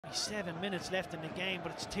7 minutes left in the game,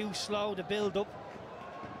 but it's too slow to build up.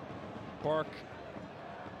 Burke.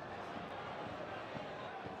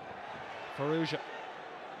 Farouja.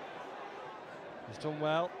 He's done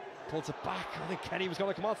well. Pulls it back. I think Kenny was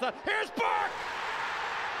going to come on to that. Here's Burke!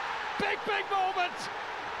 Big moment!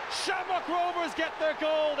 Shamrock Rovers get their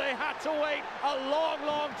goal. They had to wait a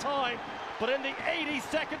long time. But in the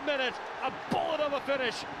 82nd minute, a bullet of a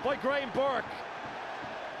finish by Graham Burke.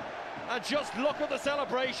 And just look at the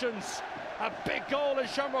celebrations. A big goal in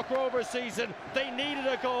Shamrock Rovers season. They needed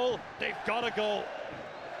a goal. They've got a goal.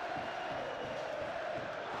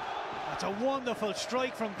 That's a wonderful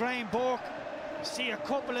strike from Graham Burke. See a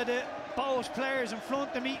couple of the Bohs players in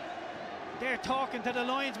front of me. They're talking to the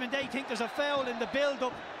linesman. They think there's a foul in the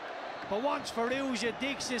build-up. But once Farouja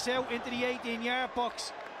digs this out into the 18-yard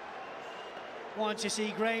box, once you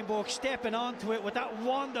see Graham Burke stepping onto it with that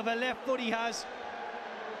wand of a left foot he has,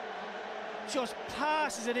 just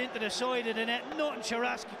passes it into the side of the net. Nothing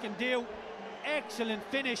Sharaski can do. Excellent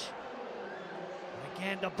finish. And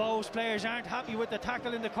again, the Bohs players aren't happy with the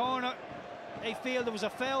tackle in the corner. They feel there was a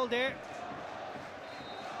foul there.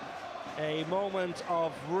 A moment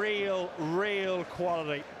of real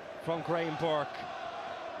quality from Graham Burke.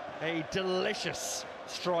 A delicious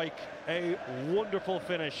strike, a wonderful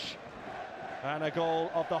finish, and a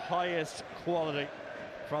goal of the highest quality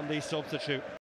from the substitute.